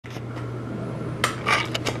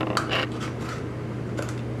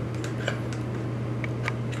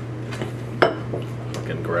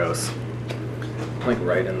gross. Like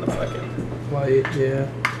right in the fucking light, yeah.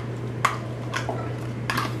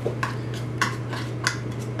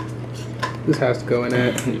 This has to go in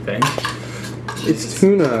it. You think? It's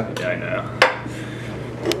tuna. Yeah, I know.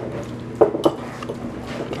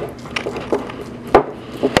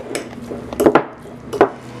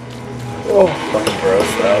 Oh, Fucking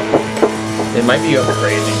gross though. It might be going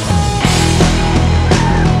crazy.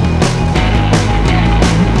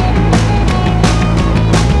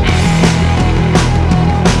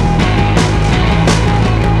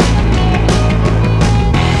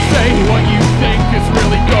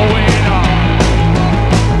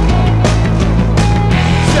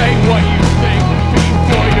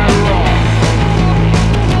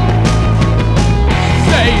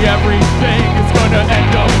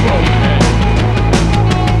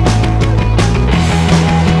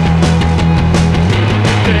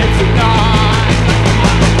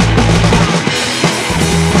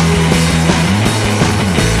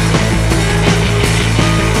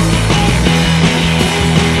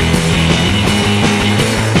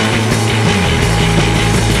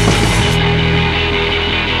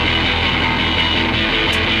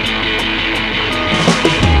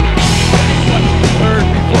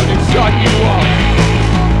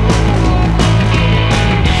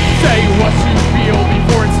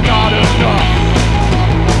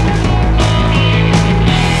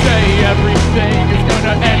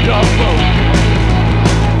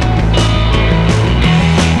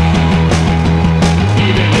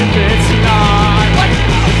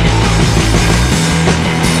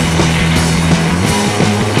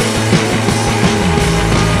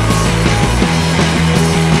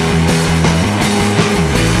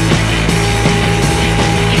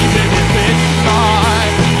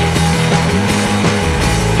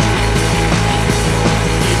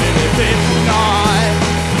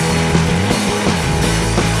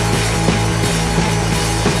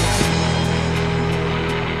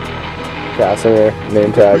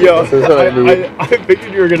 Name tag. Yo, I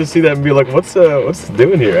figured you were gonna see that and be like, what's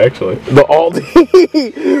doing here actually? The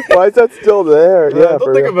Aldi. Why is that still there? Yeah,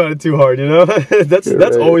 don't think about it too hard, you know? that's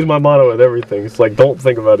right. always my motto with everything. It's like, don't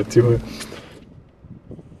think about it too hard.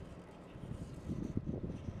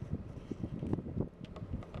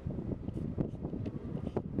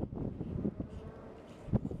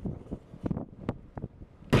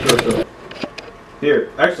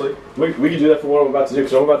 Here, actually, we can do that for what I'm about to do,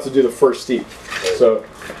 because I'm about to do the first steep. So,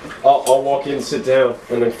 I'll walk in, sit down,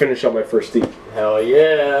 and then finish up my first steep. Hell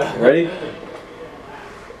yeah. Ready?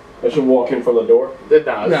 I should walk in from the door?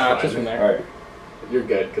 Nah, just from there. Alright. You're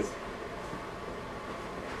good, because...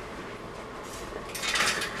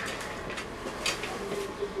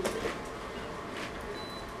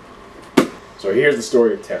 So here's the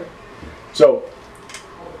story of Terry. So,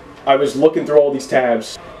 I was looking through all these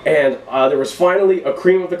tabs, and there was finally a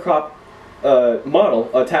cream of the crop model,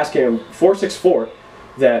 a Tascam 464,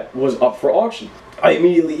 that was up for auction. I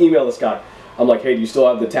immediately emailed this guy. I'm like, hey, do you still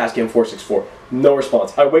have the Tascam 464? No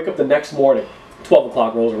response. I wake up the next morning, 12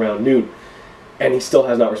 o'clock rolls around, noon, and he still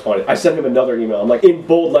has not responded. I sent him another email. I'm like, in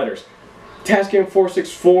bold letters, Tascam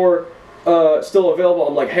 464 still available?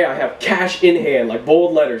 I'm like, hey, I have cash in hand, like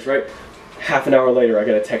bold letters, right? Half an hour later, I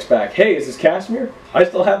get a text back. Hey, is this Casimir? I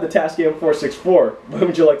still have the Tascam 464. When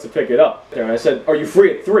would you like to pick it up? And I said, are you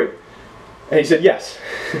free at 3? And he said, yes.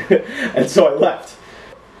 And so I left.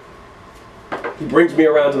 He brings me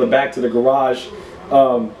around to the back to the garage.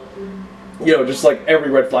 You know, just like every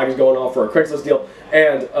red flag is going off for a Craigslist deal.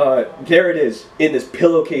 And there it is in this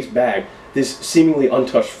pillowcase bag, this seemingly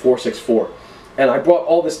untouched 464. And I brought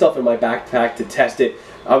all this stuff in my backpack to test it.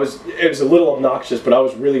 It was a little obnoxious, but I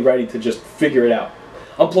was really ready to just figure it out.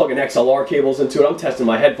 I'm plugging XLR cables into it. I'm testing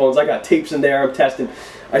my headphones. I got tapes in there. I'm testing.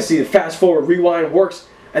 I see the fast forward, rewind works,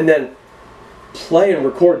 and then play and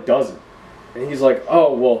record doesn't. And he's like,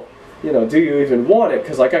 oh, well, you know, do you even want it?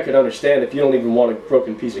 Because like I could understand if you don't even want a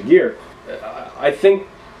broken piece of gear. I think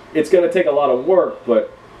it's going to take a lot of work,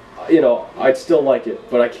 but you know, I'd still like it,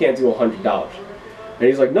 but I can't do $100. And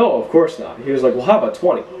he's like, no, of course not. He was like, well, how about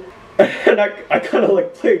 20? And I kind of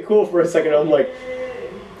like played cool for a second. I'm like,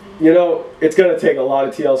 you know, it's going to take a lot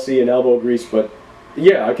of TLC and elbow grease, but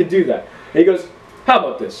yeah, I could do that. And he goes, how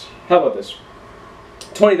about this? How about this?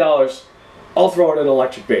 $20, I'll throw in an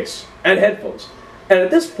electric bass and headphones. And at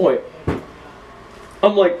this point,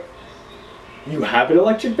 I'm like, you have an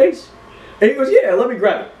electric bass? And he goes, yeah, let me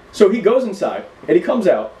grab it. So he goes inside, and he comes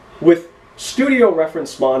out with studio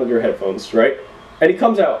reference monitor headphones, right? And he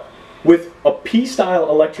comes out with a P-style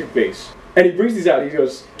electric bass. And he brings these out, and he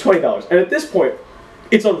goes, $20. And at this point,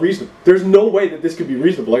 it's unreasonable. There's no way that this could be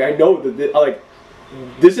reasonable. Like, I know that,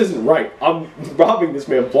 this isn't right. I'm robbing this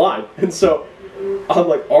man blind. And so I'm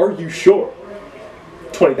like, are you sure?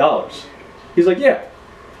 $20. He's like, yeah.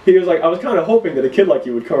 He was like, I was kind of hoping that a kid like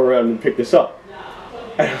you would come around and pick this up.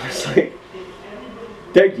 And I was like,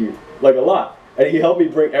 thank you, like a lot. And he helped me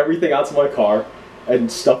bring everything out to my car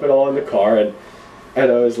and stuff it all in the car. And I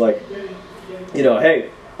was like, you know, hey,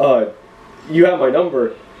 you have my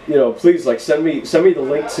number. You know, please, like, send me the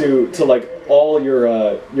link to like all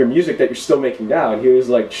your music that you're still making now. And he was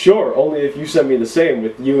like, sure, only if you send me the same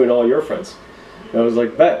with you and all your friends. And I was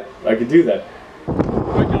like, bet, I could do that.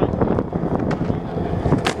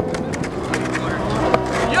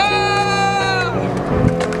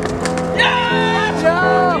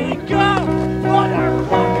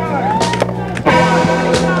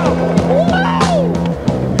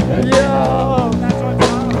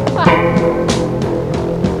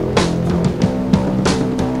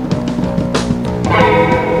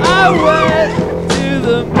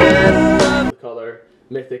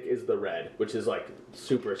 Mythic is the red, which is like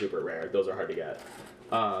super rare. Those are hard to get.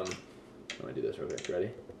 I'm gonna do this real quick. Ready?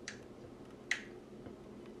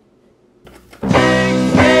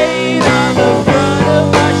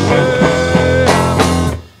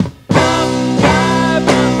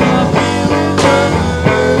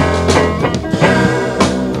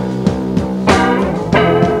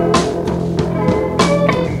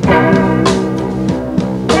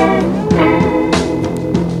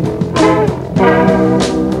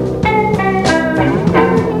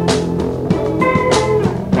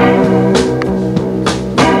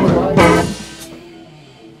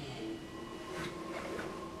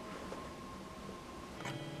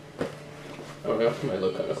 Might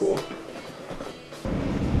look kind of cool.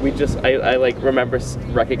 I like remember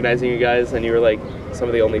recognizing you guys, and you were like some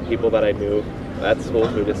of the only people that I knew at school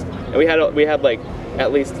who and we had like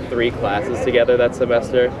at least 3 classes together that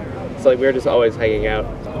semester, so like we were just always hanging out.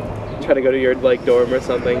 Try to go to your like dorm or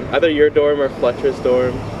something, either your dorm or Fletcher's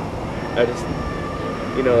dorm. I just,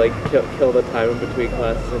 you know, like kill the time in between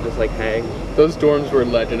classes and just like hang. Those dorms were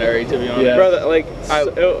legendary, to be honest. Yeah, bro, like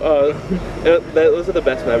those are the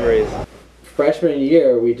best memories. Freshman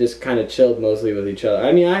year, we just kind of chilled mostly with each other.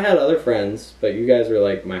 I mean, I had other friends, but you guys were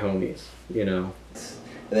like my homies, you know.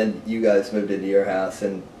 And then you guys moved into your house,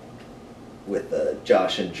 and with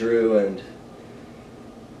Josh and Drew, and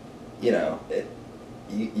you know,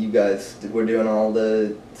 you guys were doing all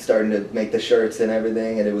the starting to make the shirts and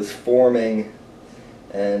everything, and it was forming.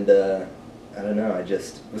 And I don't know, I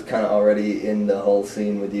just was kind of already in the whole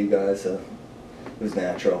scene with you guys, so it was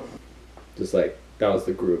natural. Just like, that was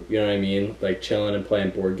the group, you know what I mean? Like chilling and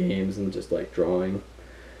playing board games and just like drawing.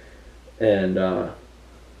 And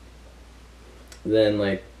then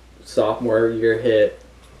like sophomore year hit,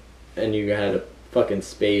 and you had a fucking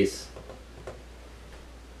space,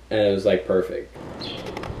 and it was like perfect.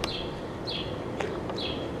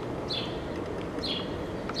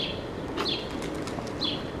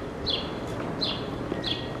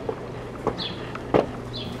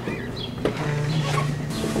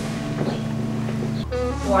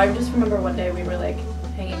 Well, I just remember one day we were like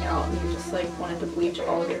hanging out and you just like wanted to bleach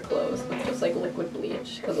all of your clothes with just like liquid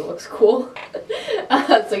bleach because it looks cool.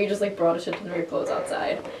 So you just like brought a shit ton of your clothes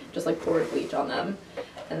outside, just like poured bleach on them.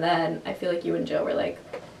 And then I feel like you and Joe were like,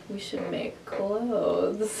 we should make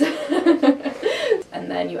clothes. And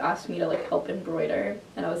then you asked me to like help embroider,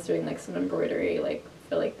 and I was doing like some embroidery like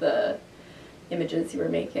for like the images you were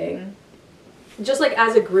making. Just like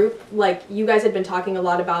as a group, like you guys had been talking a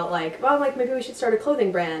lot about like, well, like maybe we should start a clothing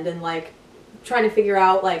brand, and like trying to figure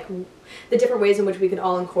out like the different ways in which we could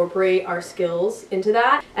all incorporate our skills into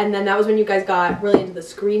that. And then that was when you guys got really into the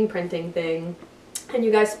screen printing thing, and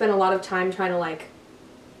you guys spent a lot of time trying to like,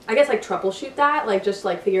 I guess like troubleshoot that, like just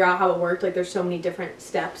like figure out how it worked. Like there's so many different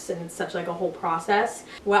steps and it's such like a whole process.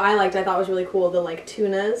 What I thought was really cool, the like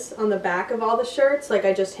tunas on the back of all the shirts. Like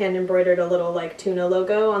I just hand embroidered a little like tuna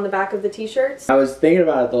logo on the back of the t-shirts. I was thinking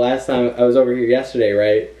about it the last time I was over here yesterday,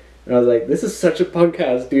 right? And I was like, this is such a punk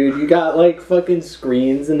house, dude. You got like fucking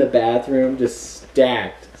screens in the bathroom just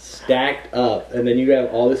stacked up, and then you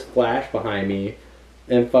have all this flash behind me,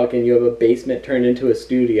 and fucking you have a basement turned into a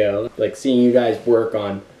studio. Like seeing you guys work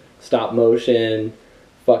on stop motion,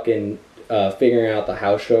 fucking figuring out the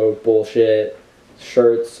house show bullshit,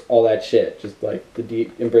 shirts, all that shit. Just like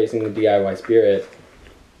embracing the DIY spirit,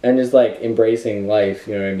 and just like embracing life,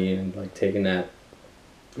 you know what I mean? And like taking that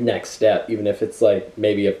next step, even if it's like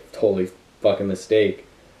maybe a totally fucking mistake.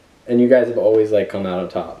 And you guys have always like come out on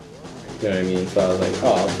top, you know what I mean? So I was like,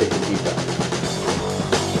 oh, I'll take the deep dive.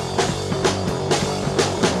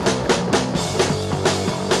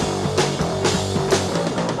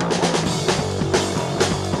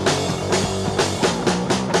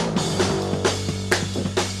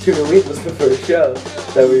 Tuna Week was the first show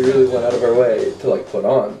that we really went out of our way to like put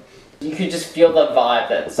on. You could just feel the vibe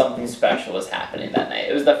that something special was happening that night.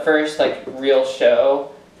 It was the first like real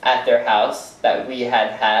show at their house that we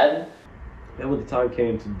had had. And when the time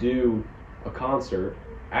came to do a concert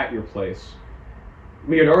at your place,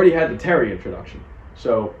 we had already had the Terry introduction.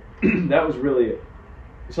 So that was really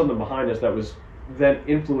something behind us that was then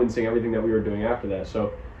influencing everything that we were doing after that.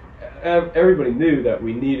 So everybody knew that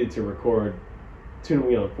we needed to record Tuna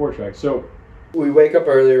Wheel on 4-track. So we wake up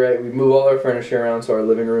early, right? We move all our furniture around so our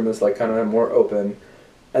living room is like kind of more open.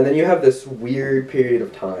 And then you have this weird period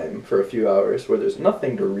of time for a few hours where there's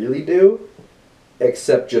nothing to really do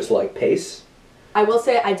except just like pace. I will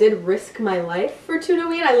say I did risk my life for Tuna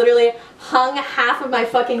Weed. I literally hung half of my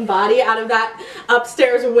fucking body out of that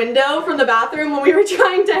upstairs window from the bathroom when we were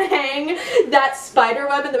trying to hang that spider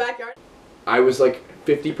web in the backyard. I was like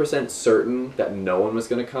 50% certain that no one was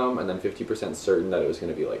going to come, and then 50% certain that it was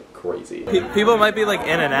going to be like crazy. People might be like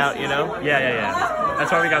in and out, you know? Yeah.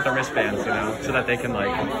 That's why we got the wristbands, you know? So that they can like,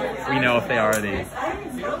 we know if they already...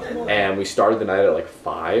 And we started the night at like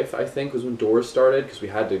 5, I think, was when doors started, because we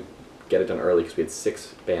had to get it done early because we had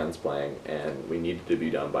 6 bands playing, and we needed to be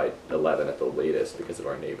done by 11 at the latest because of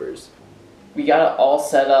our neighbors. We got it all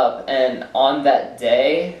set up, and on that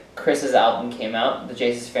day, Chris's album came out. The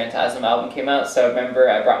Jaces Phantasm album came out, so I remember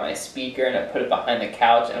I brought my speaker and I put it behind the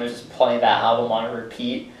couch and was just playing that album on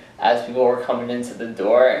repeat as people were coming into the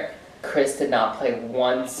door. Chris did not play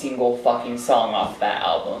one single fucking song off that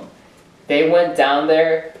album. They went down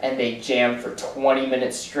there and they jammed for 20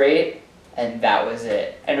 minutes straight, and that was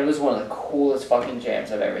it. And it was one of the coolest fucking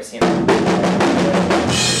jams I've ever seen.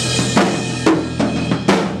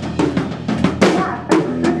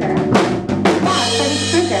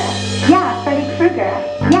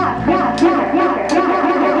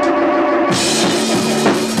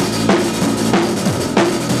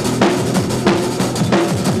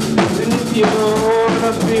 You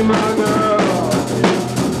wanna be my girl.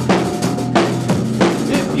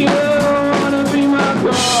 If you wanna be my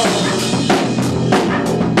girl,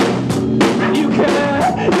 you can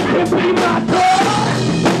be my girl.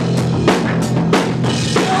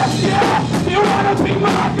 Yeah, you wanna be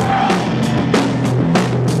my girl.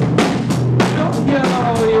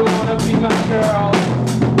 You wanna be my girl.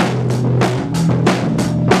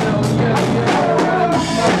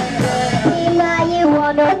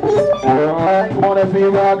 I wanna be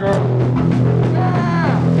my girl.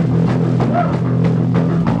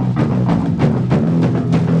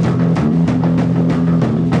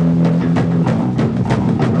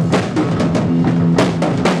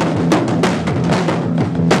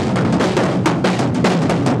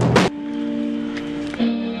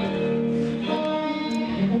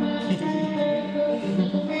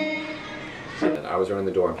 And I was running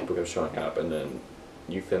the door and people kept showing up, and then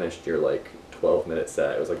you finished your like 12-minute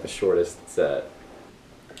set. It was like the shortest set.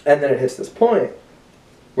 And then it hits this point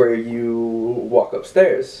where you walk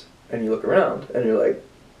upstairs and you look around and you're like,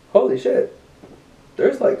 holy shit,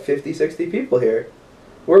 there's like 50, 60 people here.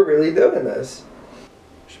 We're really doing this.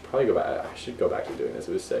 I should probably go back. I should go back to doing this.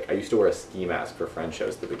 It was sick. I used to wear a ski mask for friend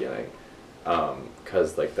shows at the beginning,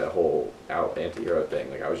 because like that whole anti-hero thing.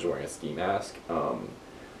 Like I was just wearing a ski mask, and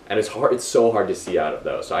it's hard. It's so hard to see out of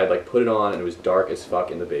those. So I like put it on, and it was dark as fuck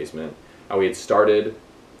in the basement. And we had started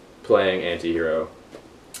playing anti-hero,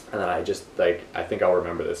 and then I just like, I think I'll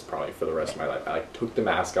remember this probably for the rest of my life. I like took the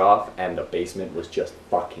mask off, and the basement was just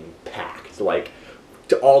fucking packed, like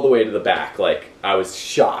all the way to the back. Like I was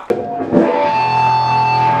shocked.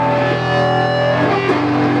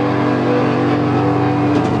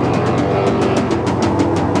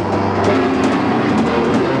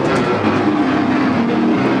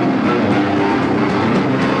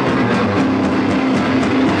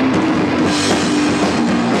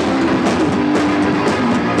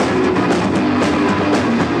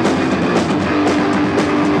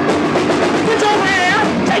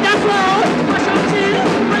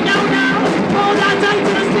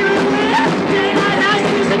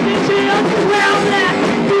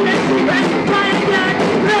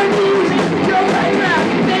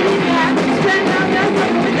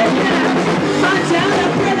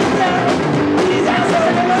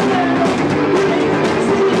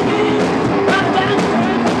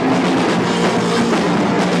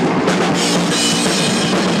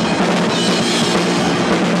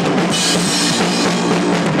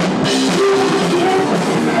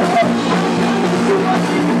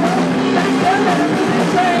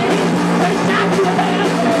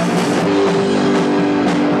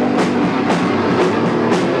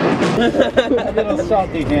 A little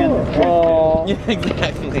salty hand. Oh. Yeah,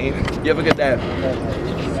 exactly. You have a good day.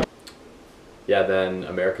 Yeah, then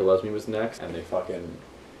America Loves Me was next, and they fucking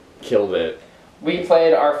killed it. We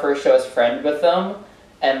played our first show as Friend with them,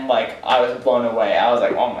 and like I was blown away. I was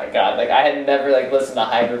like, oh my god, like I had never like listened to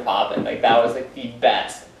hyperpop, and like that was like the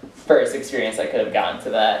best first experience I could have gotten to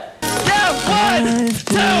that. Yeah, 1,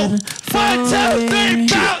 2, 1, 2, 3,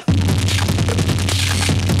 go!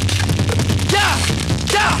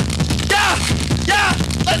 Yeah,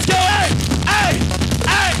 let's go, hey,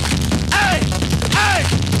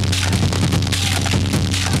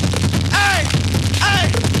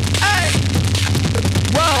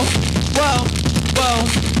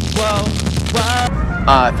 whoa.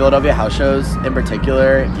 Philadelphia house shows in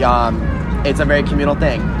particular, it's a very communal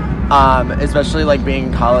thing. Especially like being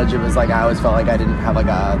in college, it was like I always felt like I didn't have like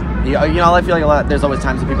a, you know, I feel like there's always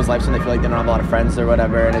times in people's lives when they feel like they don't have a lot of friends or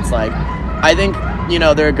whatever, and it's like, I think, you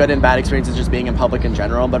know, there are good and bad experiences just being in public in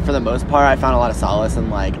general, but for the most part, I found a lot of solace in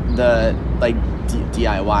like the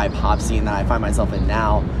DIY pop scene that I find myself in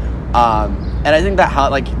now. And I think that how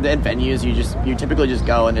like in venues you typically just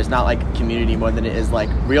go and there's not like community more than it is like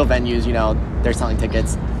real venues. You know, they're selling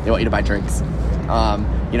tickets, they want you to buy drinks.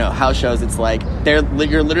 You know, house shows, it's like you're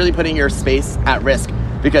literally putting your space at risk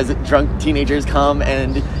because drunk teenagers come,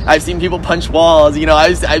 and I've seen people punch walls. You know,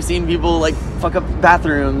 I've seen people like fuck up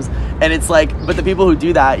bathrooms, and it's like, but the people who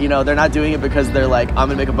do that, you know, they're not doing it because they're like, I'm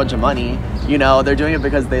gonna make a bunch of money. You know, they're doing it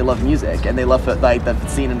because they love music and they love like the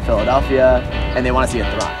scene in Philadelphia, and they want to see it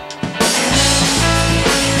thrive.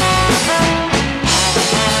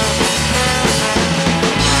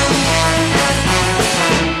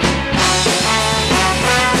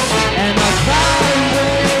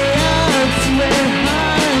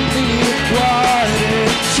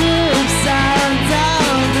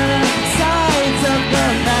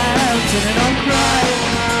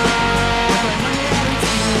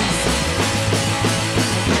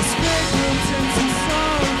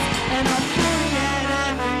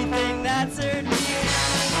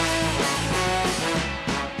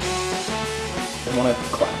 I want to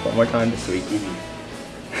clap one more time just so we can.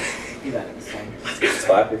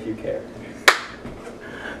 Clap if you care.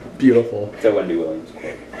 Beautiful. It's a Wendy Williams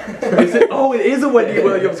quote. Is it? Oh, it is a Wendy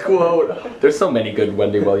Williams quote. There's so many good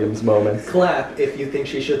Wendy Williams moments. Clap if you think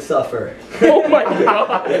she should suffer. Oh my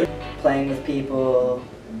god. Playing with people,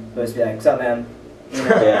 supposed to be like, what's up, man? You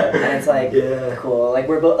know? Yeah. And it's like, Yeah. cool. Like,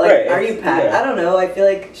 we're both, like, Right, are you yeah. I don't know, I feel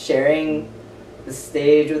like sharing the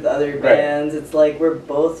stage with other bands, it's like we're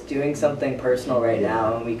both doing something personal right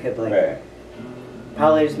now, and we could, like,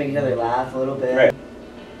 probably just make each other laugh a little bit. Right.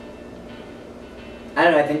 I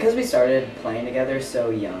don't know, I think because we started playing together so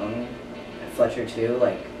young, at Fletcher too,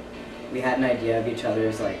 like, we had an idea of each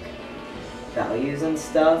other's, like, values and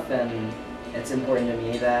stuff, and it's important to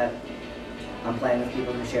me that I'm playing with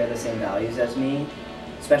people who share the same values as me,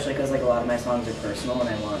 especially because, like, a lot of my songs are personal, and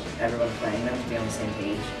I want everyone playing them to be on the same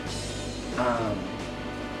page.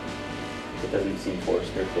 It doesn't seem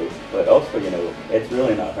forced or fake, but also, you know, it's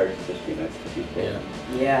really not hard to just be nice to people. Yeah.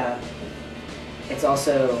 Yeah. It's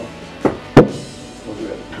also...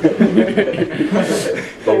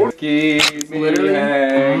 Keep me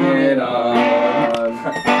hanging on.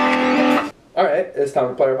 Alright, it's time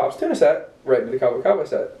to play our Pops Tuna set, right into the Cowboy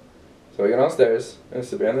set. So we go downstairs, and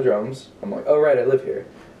it's on the drums. I'm like, oh right, I live here.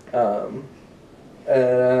 And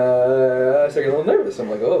I start getting a little nervous. I'm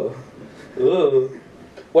like, oh.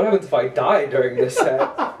 What happens if I die during this set?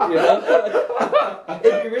 You know?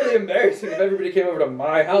 It'd be really embarrassing if everybody came over to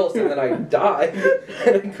my house and then I died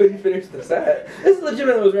and I couldn't finish the set. This is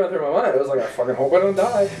legitimately what was running through my mind. I was like, I fucking hope I don't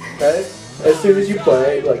die, right? As soon as you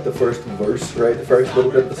play, like, the first verse, right, the first little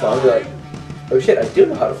bit of the song, you're like, oh shit, I do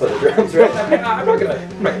know how to play the drums, right? I'm not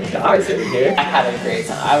gonna die sitting here. I had a great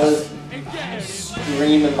time. I was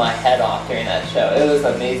screaming my head off during that show. It was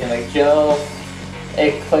amazing. Like, Joe,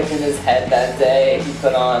 it clicked in his head that day. He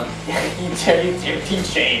put on, he changed.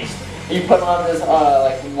 He put on this,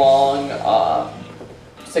 like, long,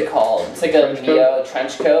 what's it called? It's like a Mayo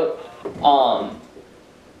trench coat.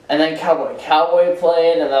 And then Cowboy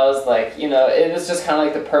played, and that was like, you know, it was just kind of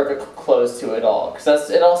like the perfect close to it all. Because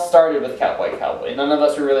it all started with Cowboy. None of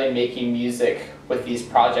us were really making music with these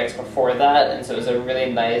projects before that, and so it was a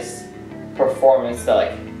really nice performance to,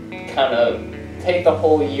 like, kind of take the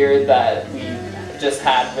whole year that we just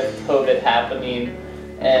had with COVID happening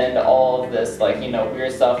and all of this, like, you know,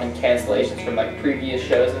 weird stuff and cancellations from, like, previous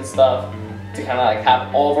shows and stuff, to kind of, like,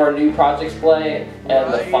 have all of our new projects play,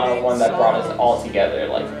 and the final one that brought us all together,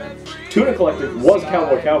 like. Tuna Collective was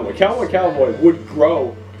Cowboy. Cowboy would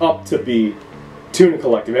grow up to be Tuna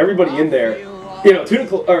Collective. Everybody in there, you know,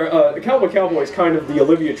 Cowboy is kind of the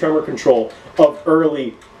Olivia Tremor control of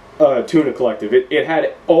early Tuna Collective. It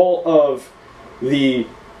had all of the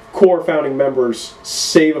core founding members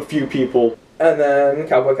save a few people. And then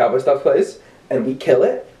Cowboy stuff plays, and we kill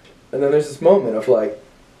it. And then there's this moment of like,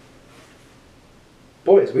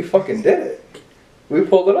 boys, we fucking did it. We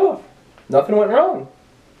pulled it off. Nothing went wrong.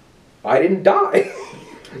 I didn't die.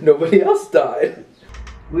 Nobody else died.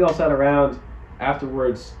 We all sat around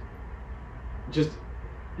afterwards, just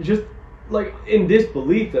like in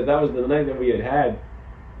disbelief that was the night that we had,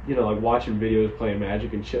 you know, like watching videos, playing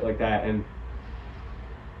Magic and shit like that, and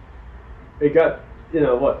it got, you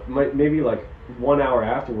know, what, maybe like 1 hour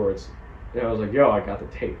afterwards, and I was like, yo, I got the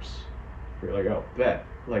tapes. We were like, oh, bet,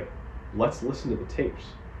 like, let's listen to the tapes.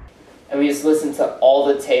 And we just listened to all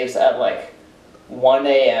the tapes at like 1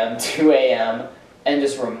 a.m., 2 a.m., and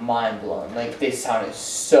just were mind blown. Like, they sounded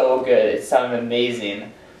so good. It sounded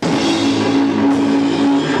amazing.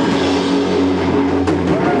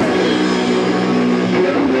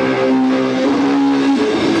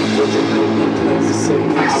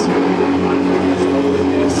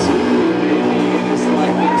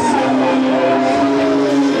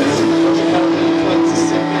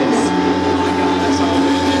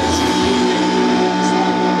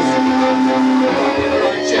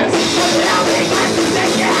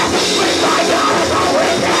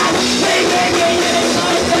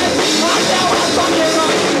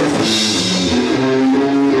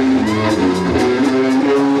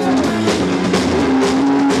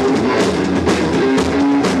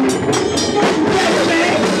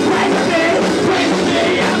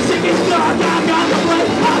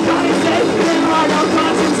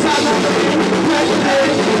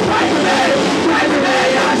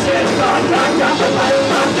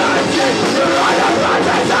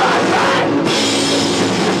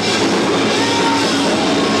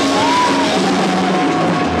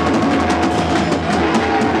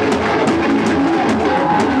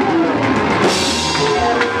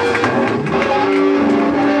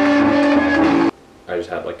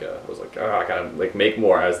 Make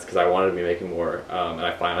more, because I wanted to be making more, and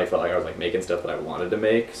I finally felt like I was like making stuff that I wanted to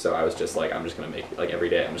make, so I was just like, I'm just gonna make, like, every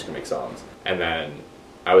day I'm just gonna make songs. And then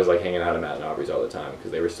I was like hanging out at Matt and Aubrey's all the time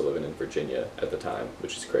because they were still living in Virginia at the time,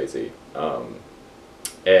 which is crazy.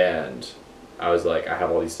 And I was like, I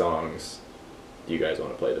have all these songs, do you guys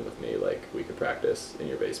want to play them with me? Like, we could practice in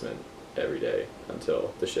your basement every day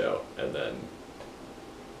until the show and then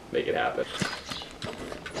make it happen.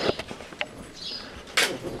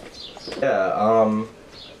 Yeah,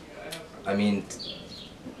 I mean,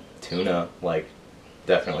 Tuna, like,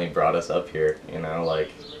 definitely brought us up here, you know,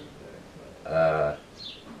 like, I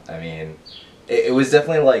mean, it was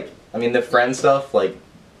definitely, like, I mean, the friend stuff, like,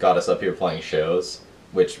 got us up here playing shows,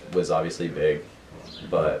 which was obviously big,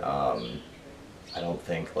 but, I don't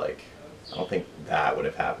think that would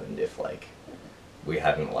have happened if, like, we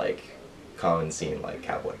hadn't, like, come and seen, like,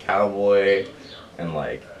 Cowboy, and,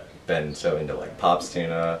 like, been so into, like, Pop's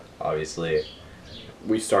Tuna, obviously.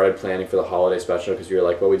 We started planning for the holiday special because we were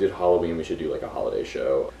like, well, we did Halloween, we should do, like, a holiday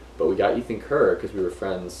show. But we got Kerr because we were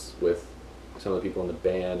friends with some of the people in the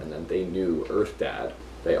band, and then they knew Earth Dad.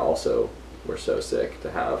 They also were so sick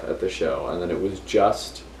to have at the show. And then it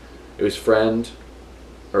was Friend,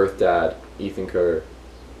 Earth Dad, Kerr,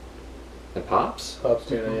 and Pops? Pop's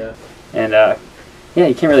Tuna, yeah. And, yeah,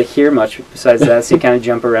 you can't really hear much besides that, so you kind of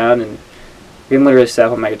jump around, and you can literally set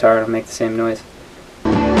up on my guitar and it'll make the same noise.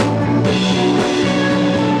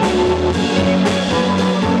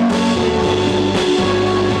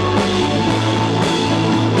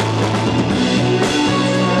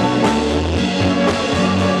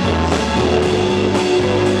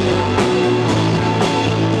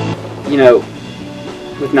 You know,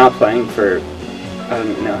 with not playing for, I don't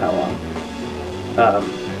even know how long.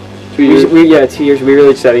 2 years? 2 years. We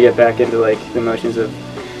really just had to get back into, like, the motions of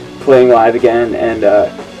playing live again and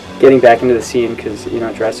getting back into the scene because, you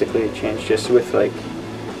know, drastically changed just with, like,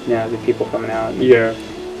 you know, the people coming out. Yeah.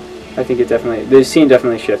 I think the scene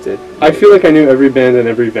definitely shifted. I feel like I knew every band and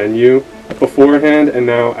every venue beforehand, and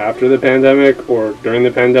now after the pandemic or during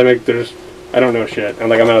the pandemic, I don't know shit.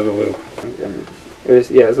 I'm out of the loop. And it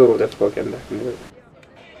was a little difficult getting back into it.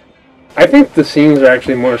 I think the scenes are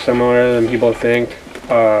actually more similar than people think.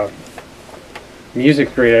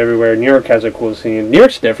 Music's great everywhere. New York has a cool scene. New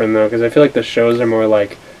York's different though, because I feel like the shows are more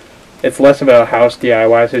like, it's less about a house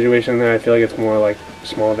DIY situation than I feel like it's more like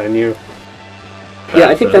small venue. Yeah,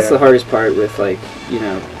 I think that's the hardest part with, like, you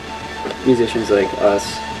know, musicians like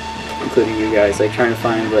us, including you guys, like trying to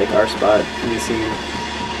find, like, our spot in the scene.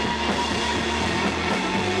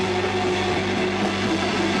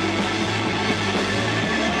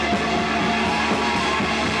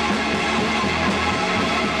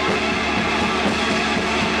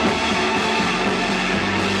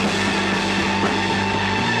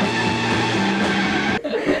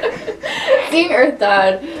 Seeing Earth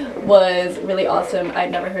Dad was really awesome.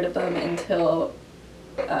 I'd never heard of them until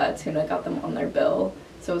Tuna got them on their bill,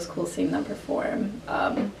 so it was cool seeing them perform.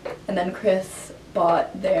 And then Chris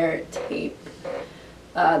bought their tape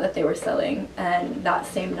that they were selling, and that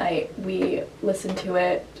same night we listened to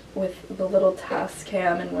it with the little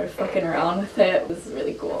Tascam and we're fucking around with it. It was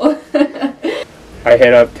really cool. I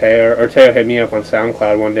hit up Teo, or Teo hit me up on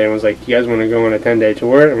SoundCloud one day and was like, you guys want to go on a 10-day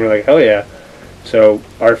tour? And we're like, hell yeah. So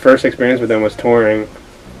our first experience with them was touring.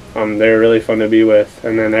 They were really fun to be with,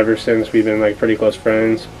 and then ever since we've been like pretty close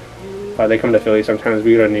friends. They come to Philly sometimes.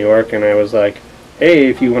 We go to New York, and I was like, hey,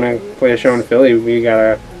 if you want to play a show in Philly, we got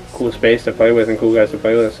a cool space to play with and cool guys to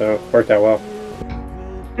play with, so it worked out well.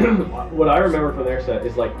 What I remember from their set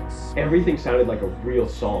is like everything sounded like a real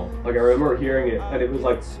song. Like I remember hearing it, and it was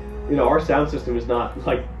like, you know, our sound system is not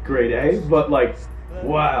like grade A, but like,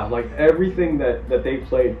 wow, like everything that they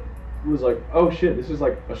played was like, oh shit, this is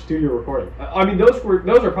like a studio recording. I mean, those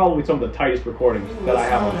are probably some of the tightest recordings that I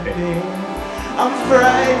have on tape. I'm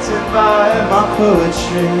frightened by my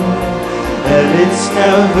poetry, and it's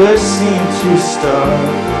never seemed to start.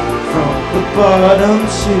 From the bottom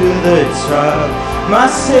to the top, my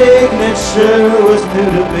signature was new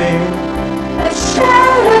to me. A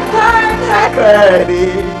shattered heart I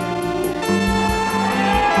cried.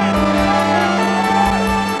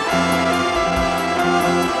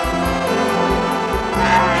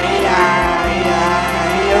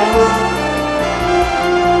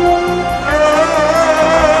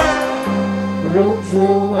 Broke the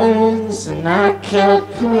lens and I kept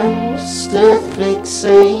close, still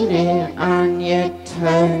fixated on your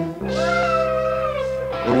touch.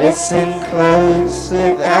 Listen close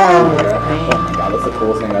without pain. Oh my god, that's the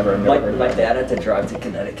coolest thing I've ever heard. My dad had to drive to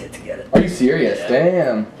Connecticut to get it. Are you serious? Yeah.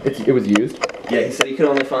 Damn. It was used? Yeah, he said he could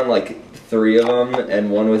only find like 3 of them, and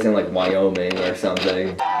one was in like Wyoming or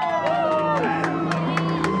something.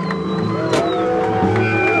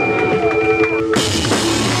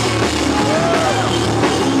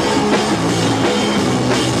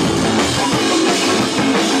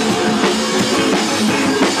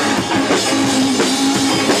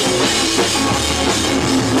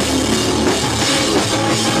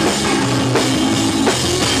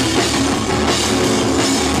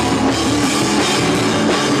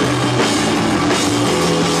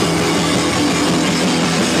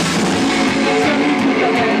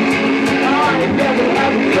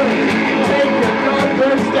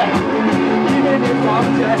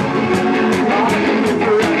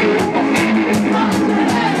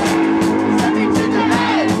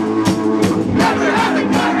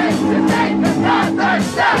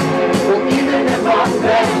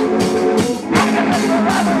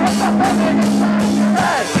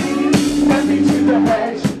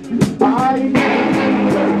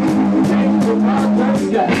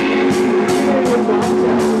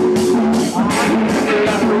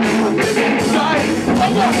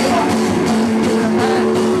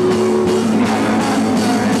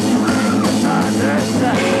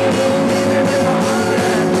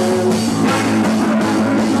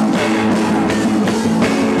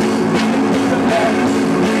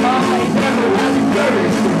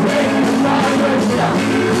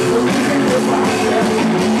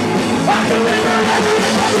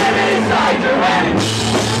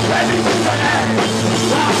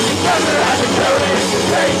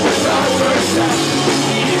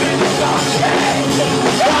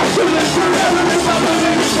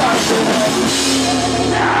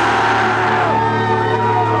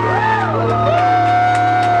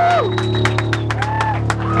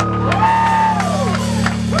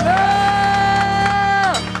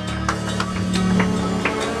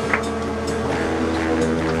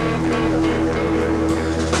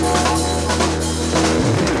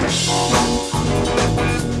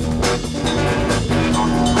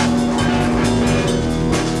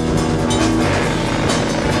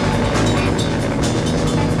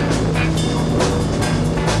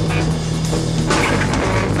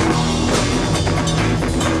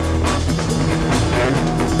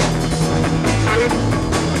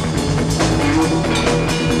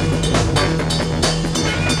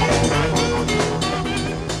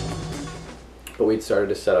 Started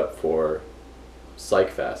to set up for Psych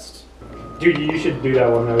Fest. Dude, you should do that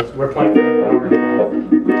one though. We're playing for an hour and a half.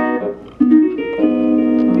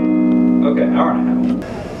 Okay, hour and a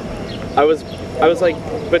half. I was like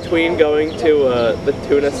between going to the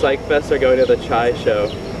Tuna Psych Fest or going to the Chai show,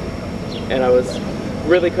 and I was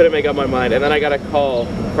really couldn't make up my mind. And then I got a call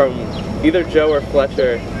from either Joe or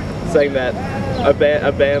Fletcher saying that a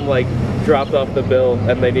band like dropped off the bill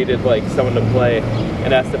and they needed like someone to play,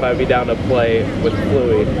 and asked if I'd be down to play with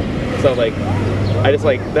Fluey. So like, I just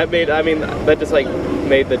like that made. I mean, that just like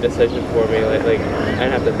made the decision for me. Like I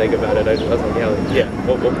didn't have to think about it. I was like, yeah,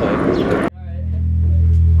 we'll play.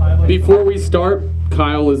 Before we start,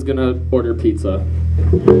 Kyle is gonna order pizza.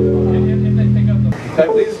 Can I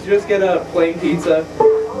please just get a plain pizza?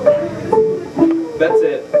 That's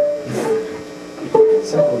it.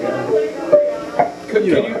 Simple guy. Can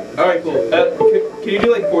you? All right, cool. Can you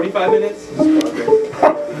do like 45 minutes?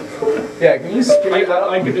 Yeah, can you speed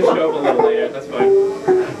I could just show up a little later. That's fine.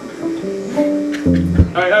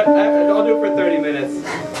 All right, I'll do it for 30 minutes.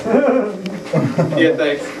 Yeah,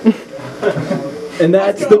 thanks. And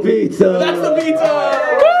that's the pizza. That's the pizza.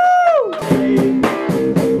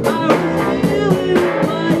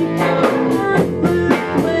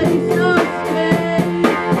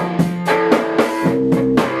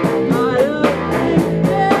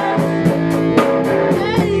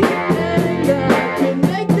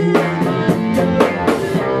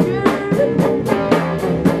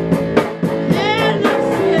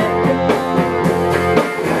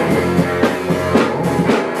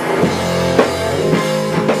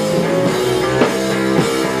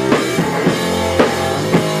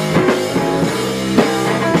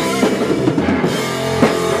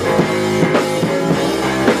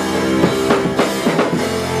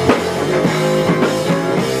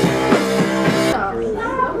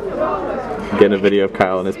 Getting a video of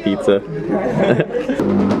Kyle and his pizza.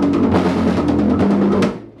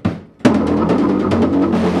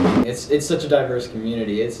 It's such a diverse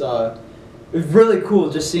community. It's really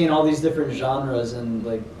cool just seeing all these different genres and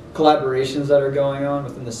like collaborations that are going on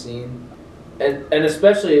within the scene. And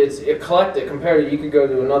especially it's eclectic compared to you could go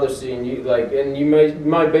to another scene and you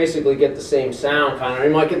might basically get the same sound kind of,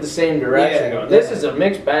 you might get the same direction. Yeah, this is a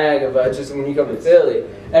mixed bag of just when you come to Philly,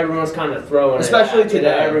 everyone's kind of throwing especially it at,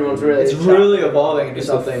 today. Everyone's really it's really evolving into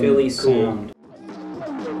something Philly cool. sound.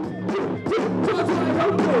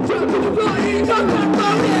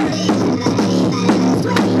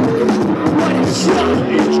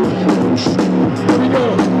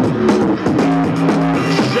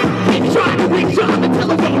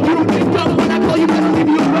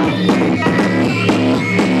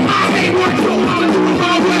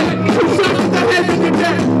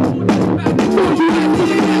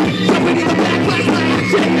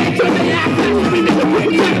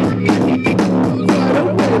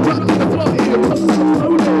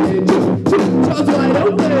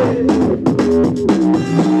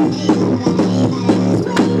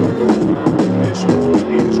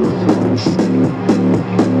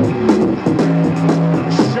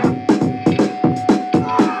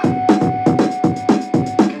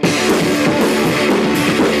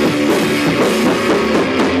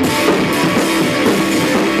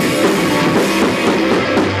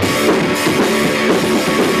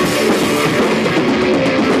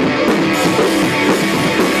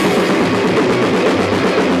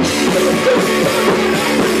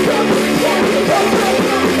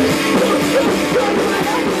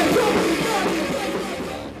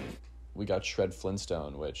 Shred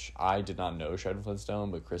Flintstone, which I did not know Shred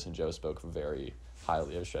Flintstone, but Chris and Joe spoke very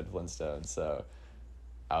highly of Shred Flintstone, so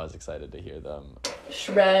I was excited to hear them.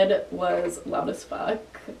 Shred was loud as fuck.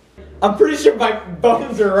 I'm pretty sure my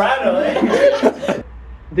bones are rattling.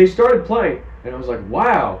 They started playing, and I was like,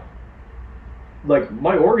 wow, like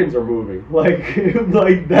my organs are moving. Like,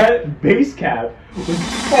 like that bass cap was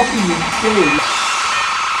fucking insane.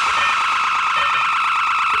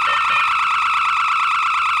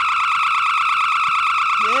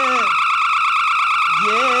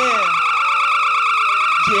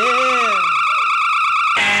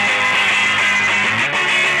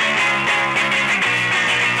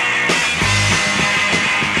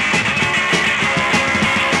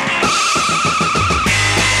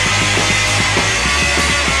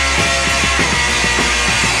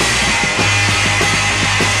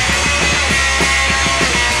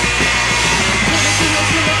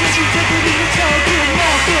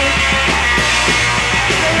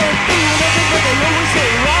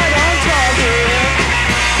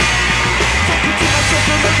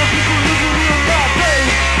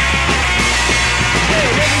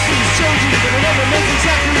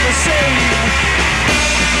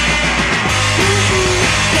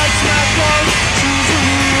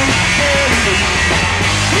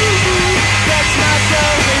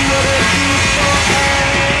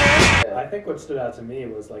 What stood out to me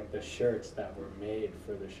was like the shirts that were made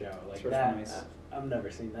for the show. Like that, nice. I've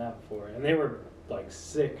never seen that before, and they were like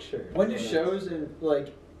sick shirts. When do shows and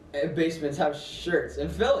like basements have shirts in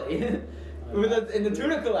Philly? in the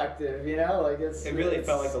Tuna Collective, you know, like It really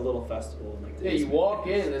felt like a little festival. Like Yeah, you walk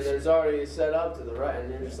in and there's already set up to the right,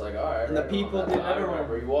 and you're just like, all right. And the people did I everyone.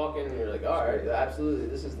 remember you walk in and you're like, all right, absolutely,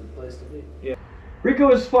 this is the place to be. Yeah.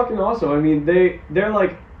 Rico is fucking awesome. I mean, they're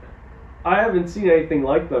like, I haven't seen anything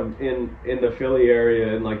like them in the Philly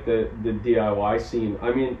area and like the DIY scene.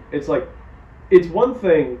 I mean, it's like, it's one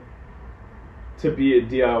thing to be a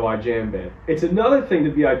DIY jam band. It's another thing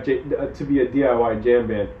to be a DIY jam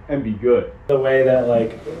band and be good. The way that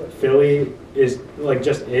like Philly is like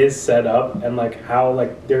just is set up, and like how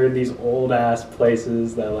like there are these old ass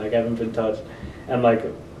places that like haven't been touched, and like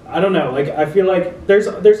I don't know, like I feel like there's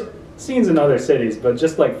scenes in other cities, but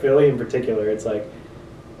just like Philly in particular, it's like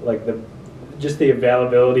the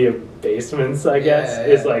availability of basements, I guess,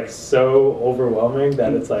 is like so overwhelming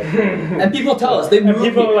that it's like and people tell us they move and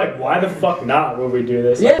people here. are like, why the fuck not would we do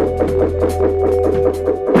this? Yeah.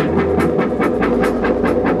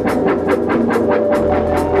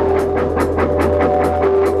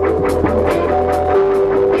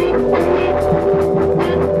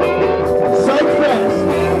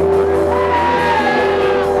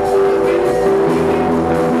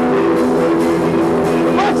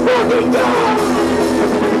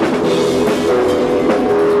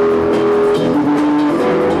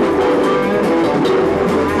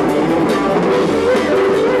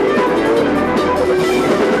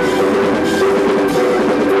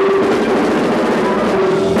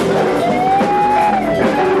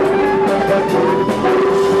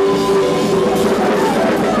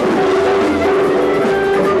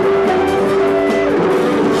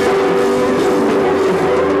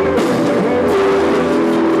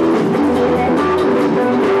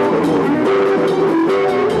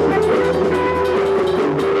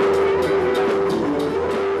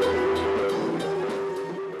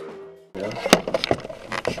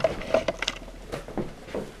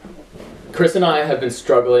 Chris and I have been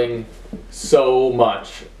struggling so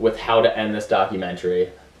much with how to end this documentary.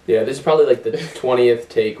 Yeah, this is probably like the 20th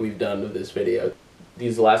take we've done of this video.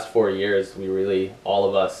 These last 4 years, we really, all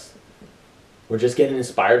of us, were just getting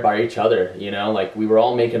inspired by each other, you know? Like, we were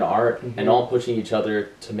all making art and all pushing each other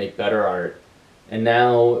to make better art. And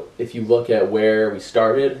now, if you look at where we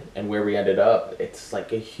started and where we ended up, it's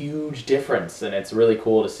like a huge difference. And it's really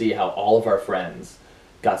cool to see how all of our friends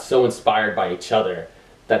got so inspired by each other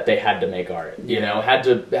that they had to make art, you know, had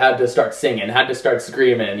to start singing, had to start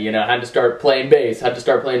screaming, you know, had to start playing bass, had to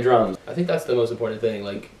start playing drums. I think that's the most important thing.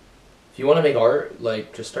 Like, if you want to make art,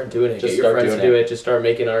 like, just start doing it. Just Get your start friends doing to do it. it. Just start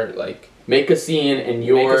making art. Like, make a scene in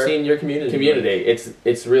your community.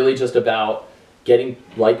 It's really just about getting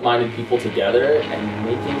like-minded people together and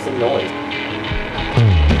making some noise.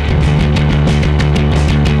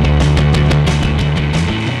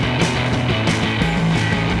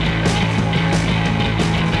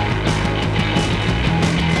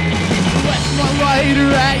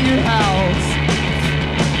 Later at your house,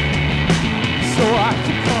 so I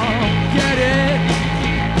can come get it.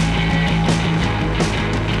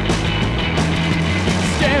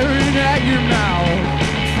 Staring at your mouth,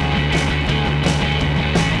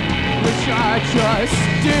 wish I just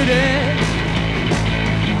did it.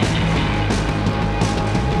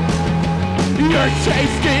 Your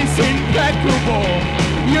taste is impeccable.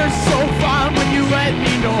 You're so fine when you let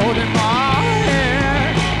me know that my hair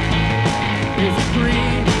is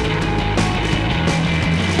green.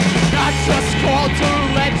 I just called to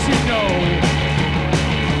let you know.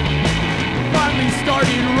 Finally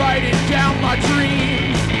started writing down my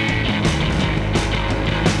dreams.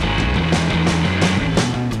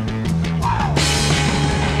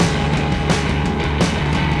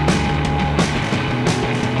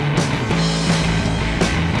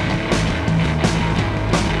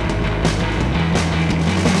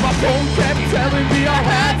 My phone kept telling me I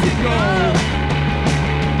had to go.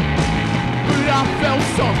 I felt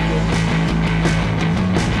something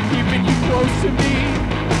keeping you close to me.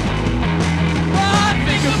 I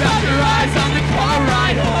think about your eyes on the car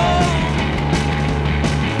ride home.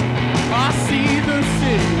 I see the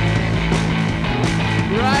city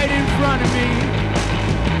right in front of me.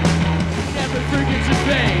 Never forget your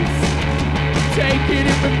face. Take it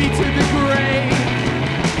in with me to the grave.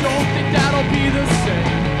 Don't think that'll be the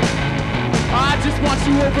same. I just want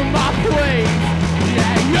you over my plate.